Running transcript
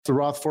The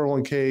Roth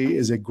 401k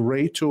is a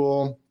great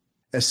tool,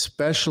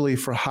 especially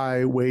for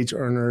high wage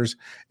earners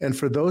and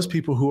for those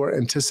people who are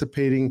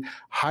anticipating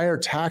higher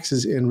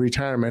taxes in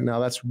retirement. Now,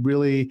 that's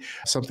really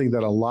something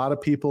that a lot of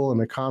people and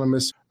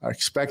economists are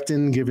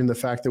expecting, given the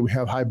fact that we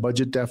have high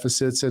budget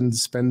deficits and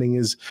spending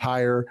is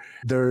higher.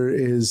 There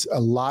is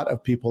a lot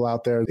of people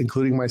out there,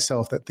 including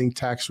myself, that think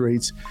tax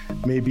rates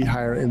may be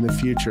higher in the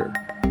future.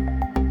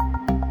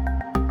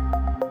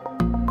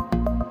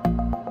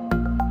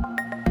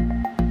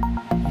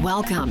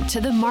 Welcome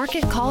to the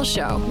Market Call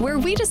Show, where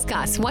we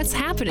discuss what's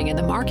happening in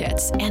the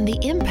markets and the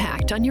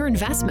impact on your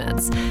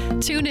investments.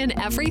 Tune in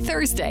every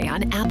Thursday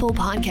on Apple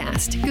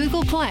Podcast,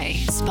 Google Play,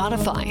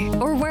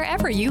 Spotify, or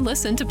wherever you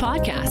listen to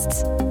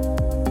podcasts.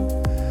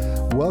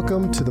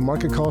 Welcome to the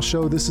Market Call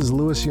Show. This is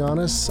Louis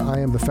Llanes. I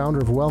am the founder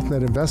of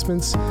WealthNet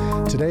Investments.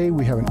 Today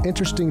we have an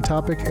interesting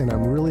topic, and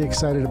I'm really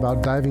excited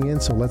about diving in,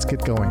 so let's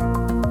get going.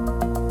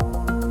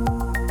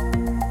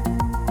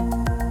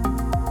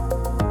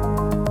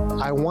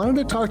 I wanted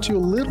to talk to you a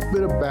little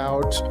bit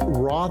about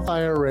Roth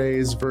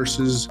IRAs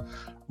versus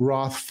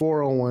Roth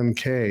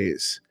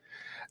 401ks.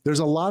 There's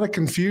a lot of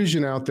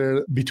confusion out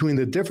there between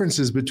the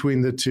differences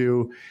between the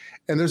two,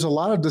 and there's a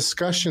lot of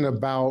discussion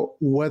about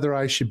whether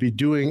I should be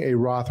doing a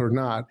Roth or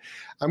not.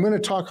 I'm going to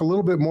talk a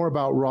little bit more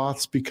about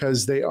Roths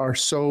because they are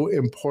so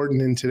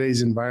important in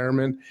today's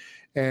environment,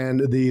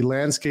 and the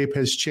landscape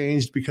has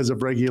changed because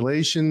of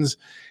regulations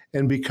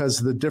and because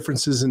of the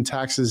differences in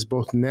taxes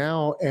both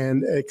now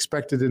and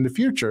expected in the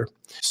future.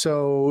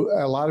 So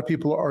a lot of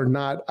people are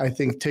not, I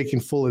think, taking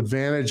full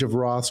advantage of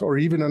Roths or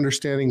even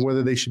understanding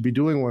whether they should be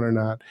doing one or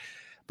not.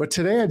 But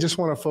today I just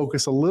want to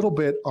focus a little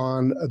bit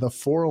on the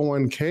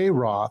 401k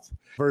Roth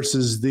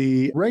versus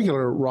the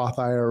regular Roth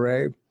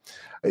IRA.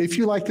 If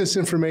you like this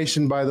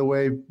information, by the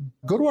way,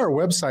 go to our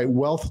website,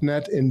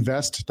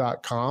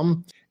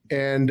 wealthnetinvest.com.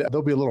 And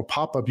there'll be a little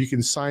pop-up. You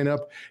can sign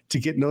up to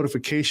get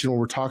notification when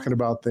we're talking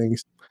about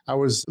things. I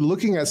was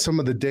looking at some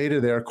of the data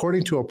there.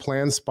 According to a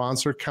Plan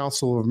Sponsor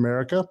Council of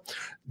America,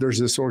 there's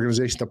this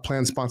organization, the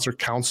Plan Sponsor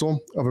Council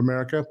of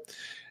America.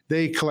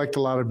 They collect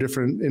a lot of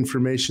different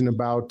information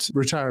about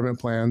retirement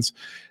plans.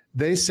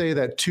 They say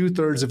that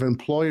 2/3 of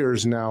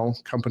employers now,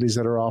 companies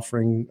that are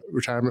offering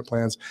retirement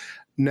plans,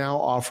 now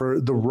offer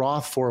the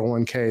Roth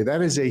 401k.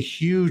 That is a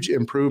huge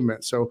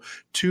improvement. So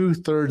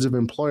 2/3 of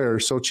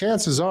employers. So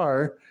chances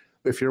are,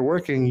 if you're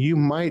working, you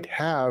might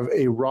have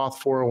a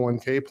Roth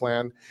 401k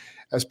plan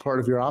as part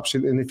of your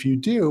option. And if you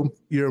do,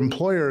 your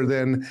employer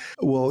then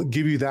will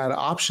give you that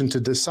option to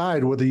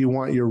decide whether you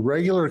want your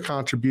regular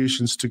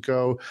contributions to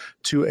go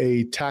to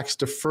a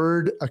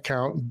tax-deferred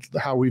account,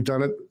 how we've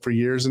done it for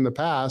years in the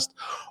past,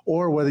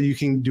 or whether you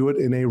can do it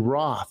in a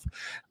Roth.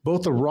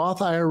 Both the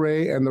Roth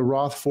IRA and the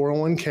Roth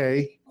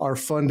 401k are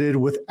funded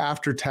with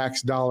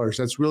after-tax dollars.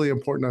 That's really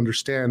important to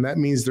understand. That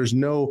means there's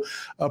no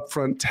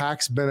upfront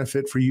tax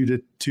benefit for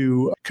you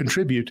to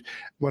contribute.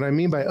 What I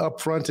mean by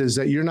upfront is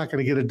that you're not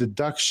going to get a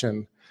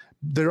deduction.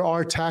 There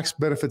are tax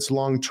benefits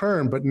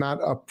long-term, but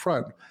not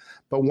upfront.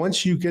 But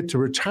once you get to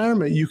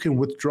retirement, you can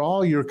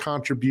withdraw your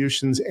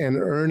contributions and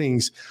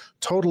earnings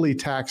totally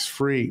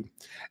tax-free.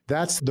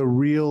 That's the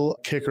real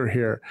kicker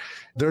here.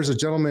 There's a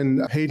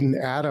gentleman, Hayden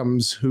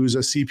Adams, who's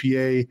a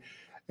CPA,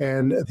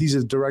 and he's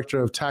a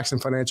director of tax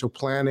and financial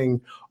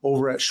planning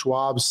over at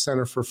Schwab's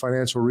Center for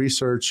Financial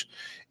Research.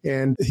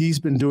 And he's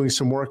been doing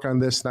some work on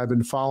this, and I've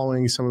been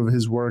following some of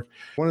his work.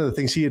 One of the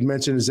things he had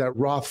mentioned is that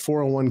Roth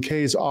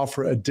 401ks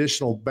offer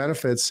additional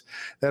benefits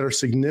that are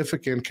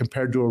significant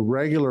compared to a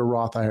regular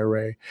Roth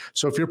IRA.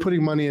 So if you're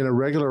putting money in a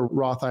regular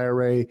Roth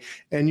IRA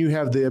and you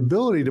have the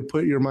ability to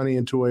put your money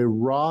into a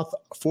Roth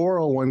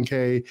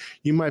 401k,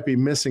 you might be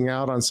missing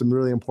out on some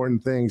really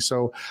important things.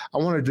 So I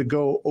wanted to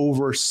go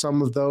over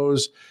some of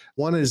those.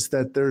 One is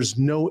that there's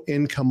no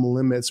income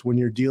limits when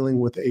you're dealing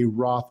with a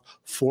Roth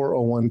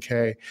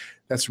 401k.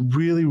 That's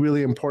really,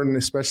 really important,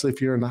 especially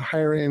if you're in a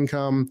higher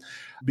income,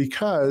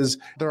 because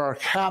there are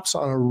caps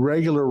on a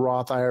regular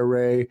Roth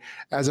IRA.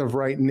 As of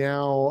right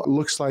now, it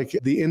looks like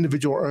the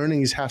individual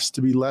earnings has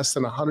to be less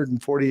than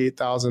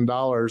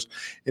 $148,000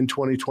 in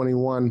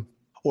 2021.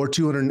 Or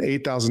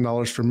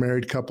 $208,000 for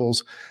married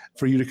couples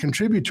for you to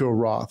contribute to a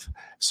Roth.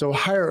 So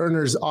higher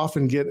earners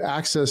often get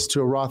access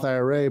to a Roth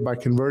IRA by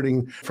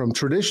converting from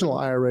traditional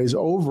IRAs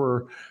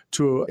over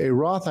to a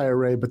Roth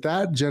IRA, but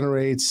that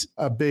generates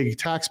a big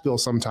tax bill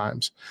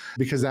sometimes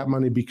because that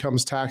money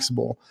becomes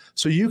taxable.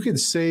 So you could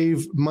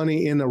save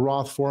money in a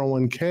Roth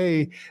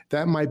 401k.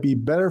 That might be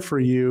better for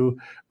you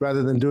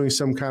rather than doing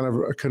some kind of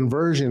a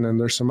conversion. And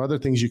there's some other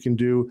things you can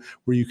do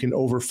where you can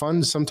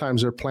overfund.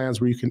 Sometimes there are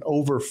plans where you can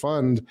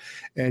overfund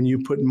and you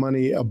put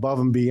money above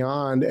and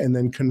beyond and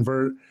then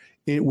convert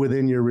it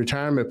within your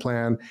retirement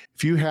plan.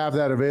 If you have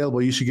that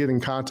available, you should get in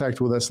contact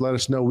with us. Let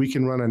us know. We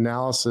can run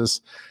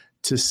analysis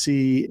to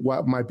see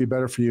what might be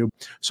better for you.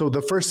 So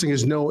the first thing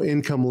is no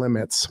income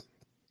limits.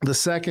 The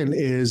second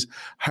is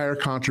higher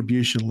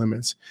contribution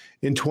limits.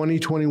 In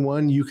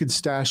 2021, you could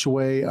stash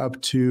away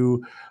up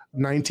to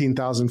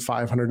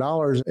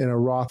 $19,500 in a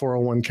Roth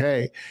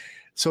 401k.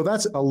 So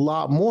that's a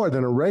lot more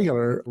than a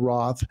regular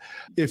Roth.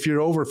 If you're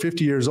over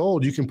 50 years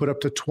old, you can put up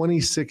to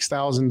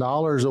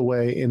 $26,000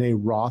 away in a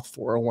Roth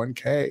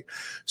 401k.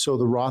 So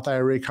the Roth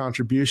IRA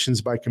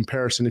contributions, by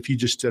comparison, if you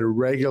just did a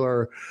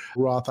regular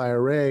Roth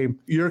IRA,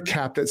 you're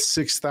capped at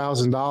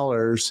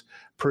 $6,000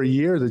 per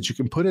year that you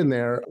can put in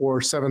there, or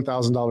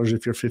 $7,000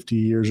 if you're 50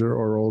 years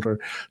or older.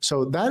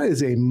 So that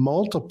is a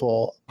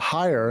multiple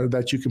higher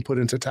that you can put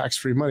into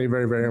tax-free money.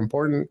 Very, very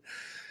important.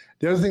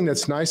 The other thing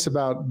that's nice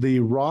about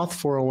the Roth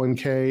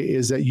 401k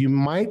is that you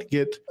might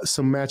get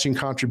some matching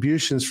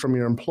contributions from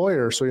your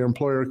employer. So your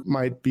employer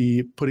might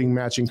be putting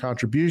matching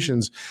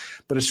contributions.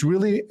 But it's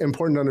really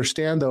important to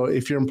understand, though,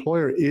 if your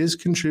employer is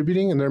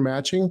contributing and they're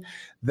matching,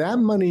 that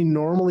money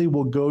normally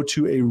will go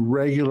to a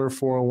regular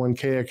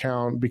 401k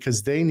account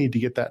because they need to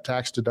get that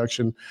tax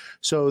deduction.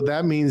 So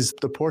that means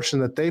the portion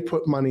that they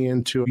put money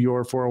into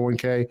your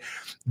 401k,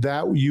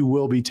 that you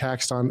will be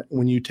taxed on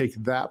when you take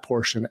that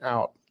portion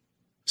out.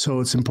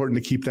 So it's important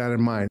to keep that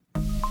in mind.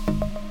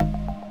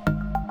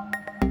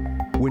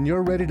 When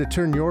you're ready to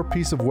turn your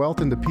piece of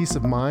wealth into peace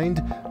of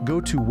mind, go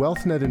to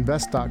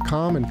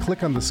wealthnetinvest.com and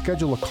click on the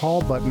Schedule a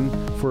Call button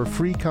for a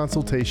free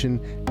consultation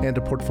and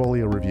a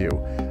portfolio review.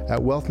 At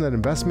WealthNet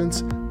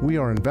Investments, we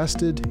are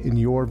invested in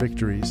your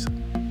victories.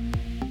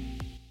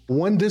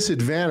 One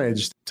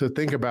disadvantage to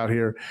think about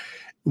here,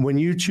 when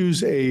you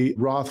choose a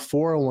Roth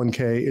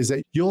 401k, is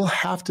that you'll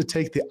have to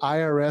take the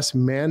IRS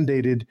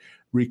mandated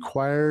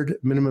required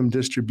minimum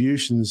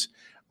distributions.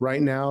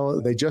 Right now,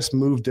 they just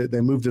moved it.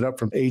 They moved it up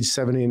from age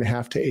 70 and a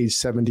half to age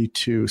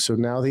 72. So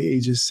now the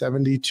age is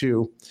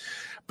 72.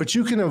 But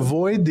you can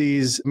avoid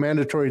these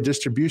mandatory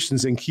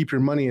distributions and keep your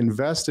money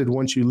invested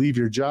once you leave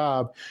your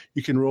job.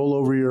 You can roll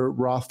over your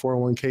Roth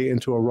 401k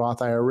into a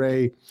Roth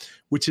IRA,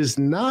 which is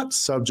not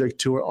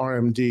subject to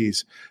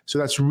RMDs. So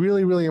that's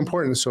really, really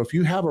important. So if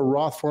you have a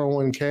Roth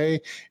 401k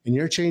and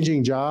you're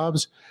changing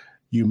jobs,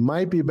 you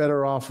might be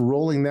better off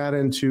rolling that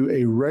into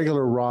a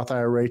regular Roth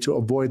IRA to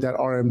avoid that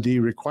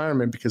RMD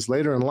requirement, because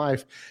later in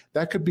life,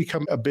 that could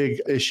become a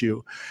big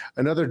issue.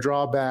 Another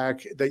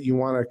drawback that you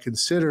want to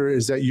consider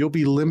is that you'll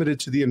be limited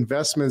to the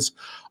investments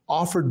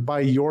offered by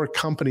your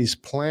company's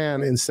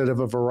plan instead of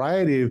a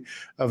variety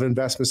of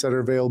investments that are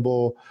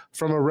available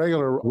from a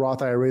regular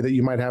Roth IRA that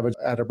you might have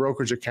at a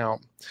brokerage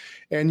account.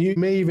 And you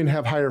may even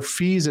have higher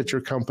fees at your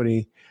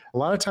company. A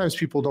lot of times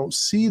people don't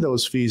see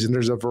those fees, and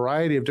there's a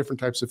variety of different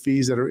types of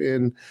fees that are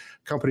in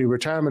company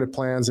retirement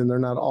plans, and they're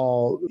not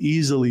all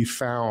easily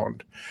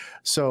found.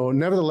 So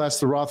nevertheless,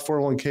 the Roth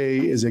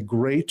 401k is a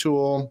great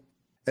tool,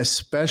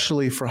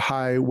 especially for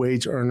high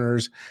wage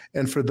earners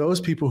and for those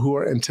people who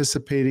are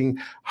anticipating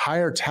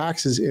higher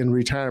taxes in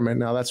retirement.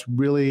 Now, that's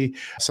really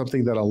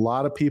something that a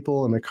lot of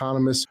people and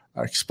economists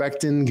are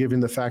expecting, given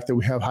the fact that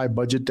we have high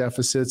budget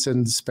deficits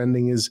and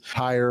spending is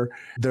higher.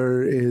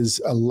 There is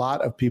a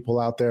lot of people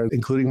out there,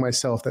 including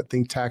myself, that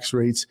think tax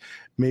rates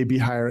may be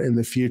higher in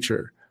the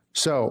future.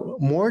 So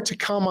more to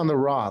come on the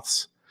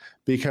Roths,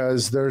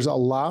 because there's a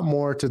lot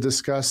more to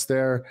discuss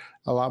there,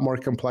 a lot more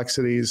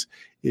complexities.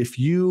 If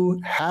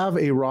you have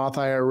a Roth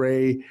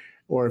IRA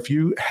or if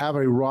you have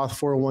a Roth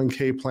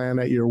 401k plan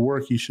at your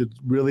work, you should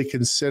really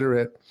consider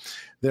it.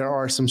 There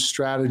are some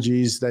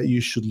strategies that you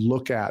should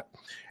look at.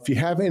 If you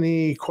have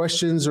any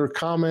questions or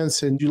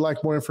comments and you'd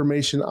like more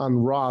information on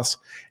Roths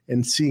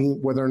and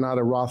seeing whether or not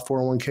a Roth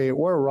 401k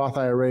or a Roth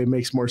IRA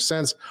makes more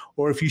sense,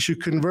 or if you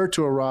should convert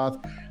to a Roth,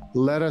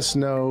 let us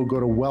know.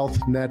 Go to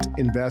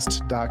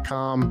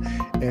wealthnetinvest.com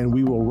and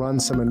we will run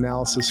some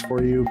analysis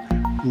for you.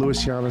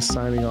 Louis Llanes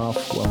signing off,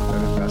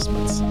 WealthNet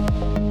Investments.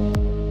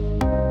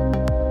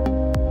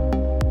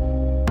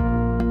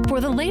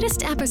 For the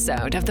latest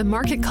episode of the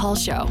Market Call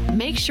Show,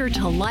 make sure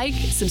to like,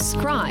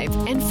 subscribe,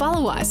 and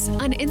follow us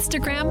on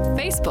Instagram,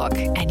 Facebook,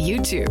 and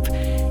YouTube.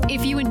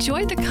 If you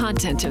enjoyed the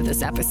content of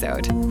this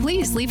episode,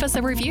 please leave us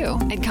a review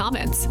and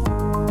comments.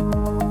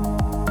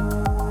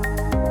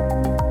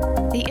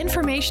 The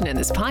information in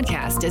this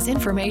podcast is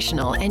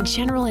informational and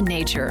general in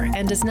nature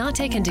and does not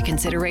take into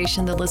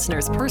consideration the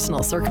listener's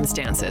personal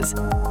circumstances.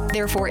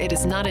 Therefore, it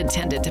is not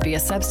intended to be a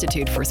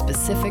substitute for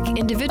specific,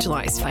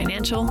 individualized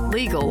financial,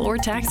 legal, or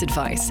tax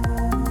advice.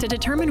 To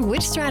determine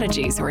which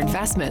strategies or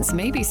investments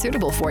may be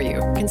suitable for you,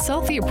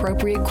 consult the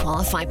appropriate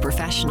qualified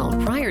professional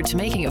prior to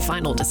making a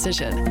final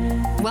decision.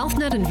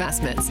 WealthNet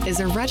Investments is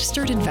a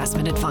registered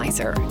investment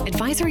advisor.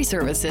 Advisory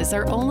services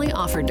are only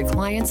offered to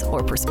clients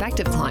or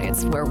prospective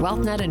clients where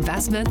WealthNet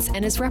Investments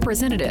and its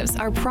representatives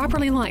are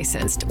properly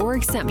licensed or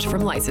exempt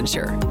from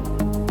licensure.